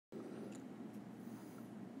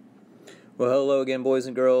Well, hello again, boys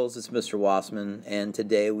and girls. It's Mr. Wassman, and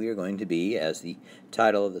today we are going to be, as the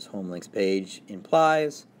title of this home links page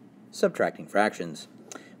implies, subtracting fractions.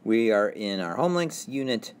 We are in our home links,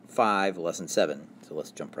 Unit 5, Lesson 7. So let's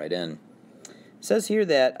jump right in. It says here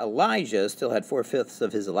that Elijah still had 4/5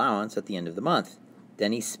 of his allowance at the end of the month.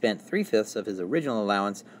 Then he spent 3/5 of his original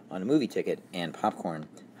allowance on a movie ticket and popcorn.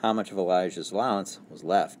 How much of Elijah's allowance was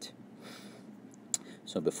left?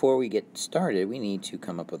 So before we get started, we need to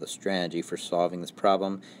come up with a strategy for solving this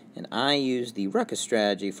problem, and I use the ruckus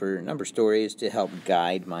strategy for number stories to help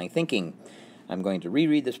guide my thinking. I'm going to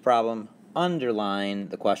reread this problem, underline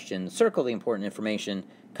the question, circle the important information,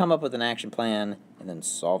 come up with an action plan, and then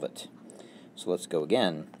solve it. So let's go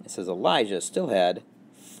again. It says Elijah still had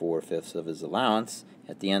 4/5 of his allowance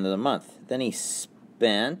at the end of the month. Then he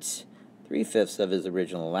spent 3/5 of his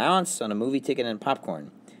original allowance on a movie ticket and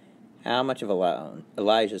popcorn. How much of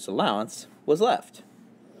Elijah's allowance was left?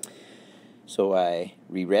 So I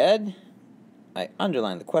reread, I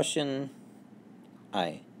underlined the question,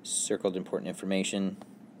 I circled important information.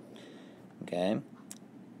 Okay.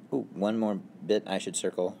 Ooh, one more bit I should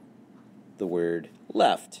circle, the word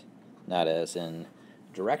left, not as in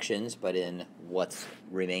directions, but in what's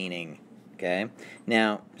remaining. Okay.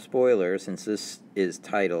 Now, spoiler, since this is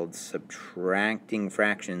titled Subtracting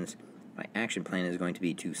Fractions, my action plan is going to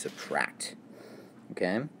be to subtract.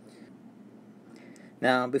 Okay?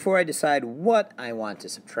 Now, before I decide what I want to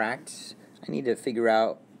subtract, I need to figure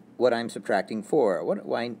out what I'm subtracting for. What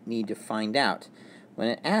do I need to find out? When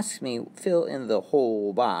it asks me fill in the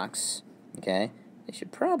whole box, okay, I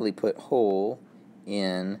should probably put whole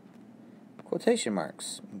in quotation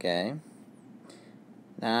marks, okay?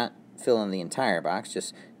 Not fill in the entire box,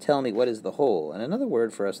 just tell me what is the whole. And another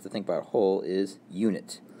word for us to think about whole is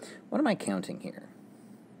unit. What am I counting here?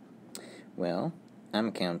 Well,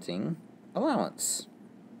 I'm counting allowance,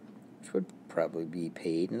 which would probably be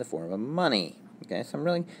paid in the form of money. Okay, so I'm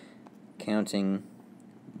really counting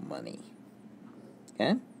money.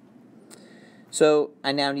 Okay? So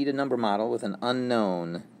I now need a number model with an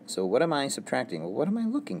unknown. So what am I subtracting? Well, what am I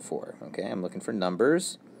looking for? Okay, I'm looking for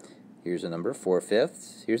numbers. Here's a number,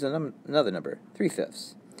 4/5. Here's another number,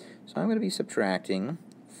 3/5. So I'm going to be subtracting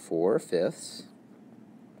 4/5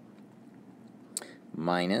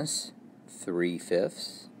 minus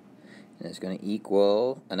 3/5, and it's going to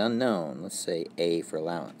equal an unknown. Let's say A for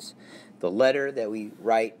allowance. The letter that we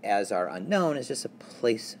write as our unknown is just a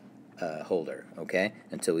placeholder, okay,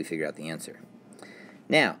 until we figure out the answer.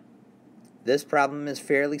 Now, this problem is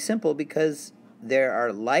fairly simple because there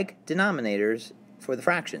are like denominators for the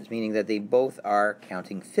fractions, meaning that they both are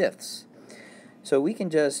counting fifths. So we can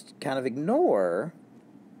just kind of ignore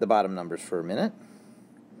the bottom numbers for a minute,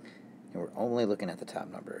 and we're only looking at the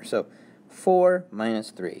top number. So 4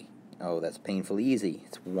 minus 3. Oh, that's painfully easy.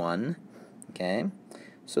 It's 1. Okay?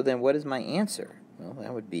 So then what is my answer? Well,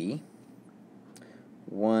 that would be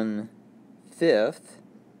 1/5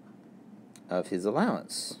 of his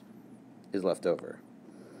allowance is left over.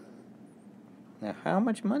 Now, how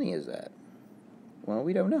much money is that? Well,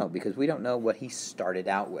 we don't know because we don't know what he started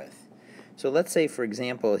out with. So let's say, for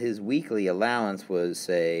example, his weekly allowance was,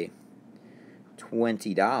 say,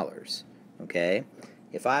 $20, okay?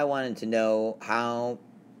 If I wanted to know how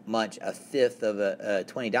much 1/5 of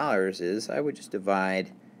 $20 is, I would just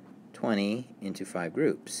divide 20 into 5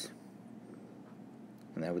 groups.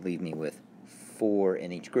 And that would leave me with 4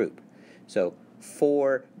 in each group. So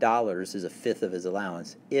 $4 is 1/5 of his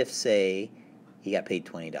allowance if, say, he got paid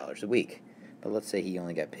 $20 a week. But let's say he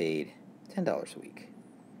only got paid $10 a week.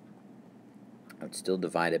 I would still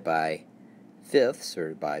divide it by fifths,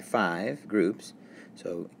 or by 5 groups.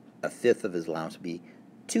 So 1/5 of his allowance would be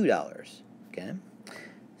 $2. Okay.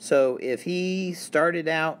 So if he started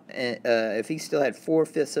out, if he still had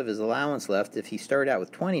 4/5 of his allowance left, if he started out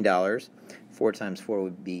with $20, 4 times 4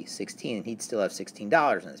 would be 16, and he'd still have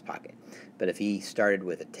 $16 in his pocket. But if he started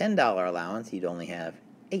with a $10 allowance, he'd only have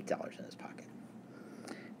 $8 in his pocket.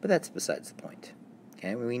 But that's besides the point.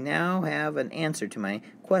 Okay. We now have an answer to my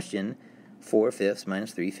question. 4/5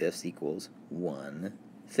 minus 3/5 equals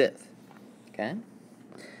 1/5. Okay?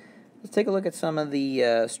 Let's take a look at some of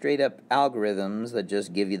the straight-up algorithms that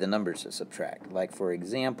just give you the numbers to subtract. Like, for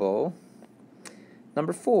example,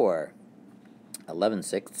 number 4,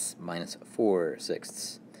 11/6 minus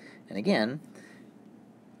 4/6. And again,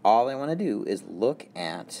 all I want to do is look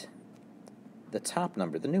at the top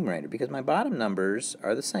number, the numerator, because my bottom numbers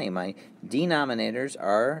are the same. My denominators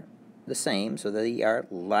are the same, so they are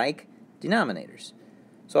like denominators.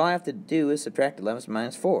 So all I have to do is subtract 11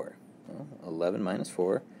 minus 4. Well, 11 minus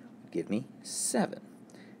 4 would give me 7.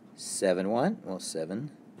 7 what? Well,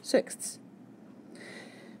 7/6.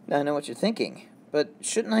 Now I know what you're thinking, but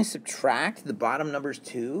shouldn't I subtract the bottom numbers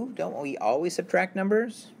too? Don't we always subtract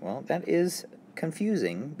numbers? Well, that is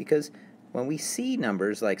confusing because when we see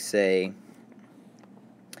numbers like, say,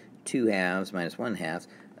 2 halves minus 1 half,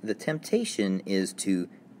 the temptation is to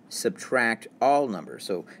subtract all numbers.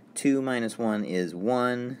 So 2 minus 1 is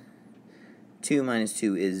 1, 2 minus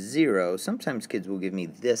 2 is 0. Sometimes kids will give me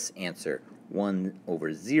this answer, 1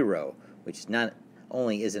 over 0, which not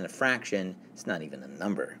only isn't a fraction, it's not even a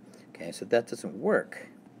number. Okay, so that doesn't work.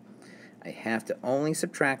 I have to only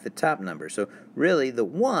subtract the top number. So really, the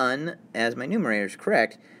 1 as my numerator is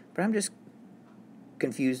correct, but I'm just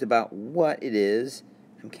confused about what it is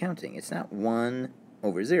I'm counting. It's not 1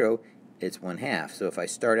 over 0, it's 1 half. So if I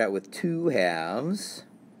start out with 2 halves,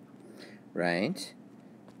 right,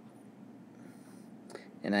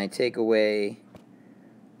 and I take away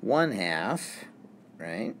 1 half,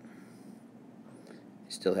 right, I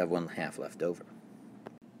still have 1 half left over.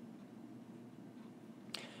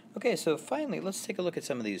 Okay, so finally, let's take a look at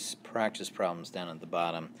some of these practice problems down at the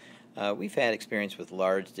bottom. We've had experience with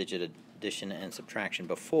large digit addition and subtraction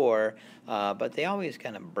before, but they always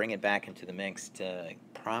kind of bring it back into the mix to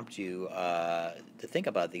prompt you to think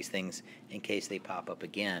about these things in case they pop up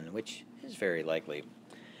again, which is very likely.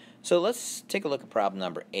 So let's take a look at problem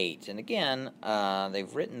number 8. And again,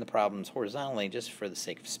 they've written the problems horizontally just for the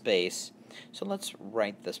sake of space. So let's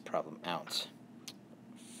write this problem out.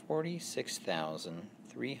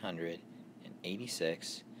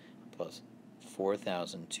 46,386 plus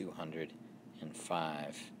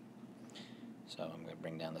 4,205. So I'm going to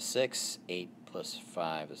bring down the 6. 8 plus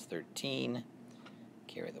 5 is 13.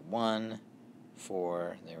 Carry the 1.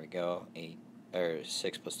 4, there we go.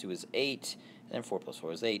 6 plus 2 is 8. And then 4 plus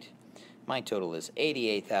 4 is 8. My total is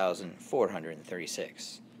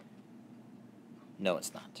 88,436. No,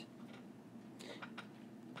 it's not.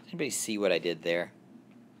 Does anybody see what I did there?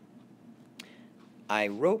 I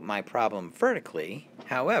wrote my problem vertically.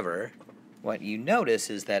 However, what you notice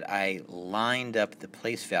is that I lined up the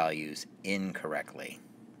place values incorrectly.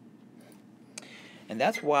 And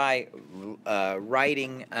that's why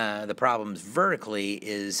writing the problems vertically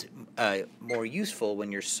is more useful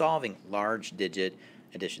when you're solving large digit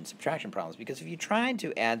addition subtraction problems, because if you tried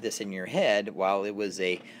to add this in your head while it was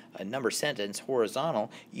a number sentence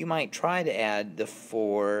horizontal, you might try to add the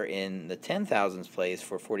 4 in the 10,000s place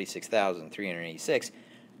for 46,386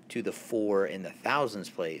 to the 4 in the thousands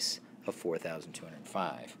place of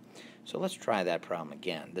 4,205. So let's try that problem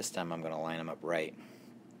again. This time I'm going to line them up right.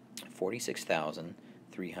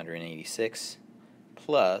 46,386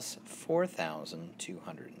 plus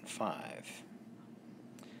 4,205.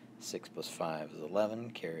 6 plus 5 is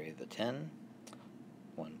 11, carry the 10.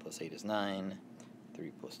 1 plus 8 is 9.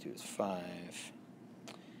 3 plus 2 is 5.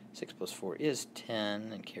 6 plus 4 is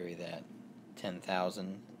 10, and carry that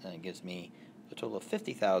 10,000. And it gives me a total of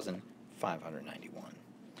 50,591.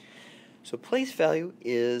 So place value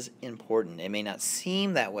is important. It may not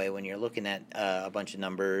seem that way when you're looking at a bunch of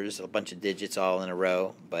numbers, a bunch of digits all in a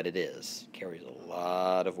row, but it is. It carries a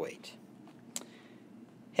lot of weight.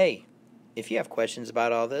 Hey, if you have questions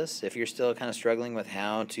about all this, if you're still kind of struggling with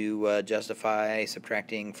how to justify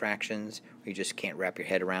subtracting fractions, or you just can't wrap your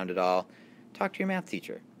head around it all, talk to your math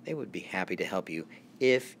teacher. They would be happy to help you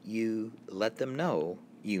if you let them know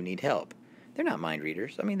you need help. They're not mind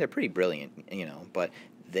readers. I mean, they're pretty brilliant, you know, but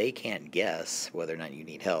they can't guess whether or not you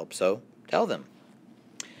need help, so tell them.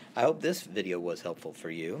 I hope this video was helpful for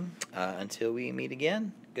you. Until we meet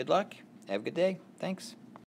again, good luck. Have a good day. Thanks.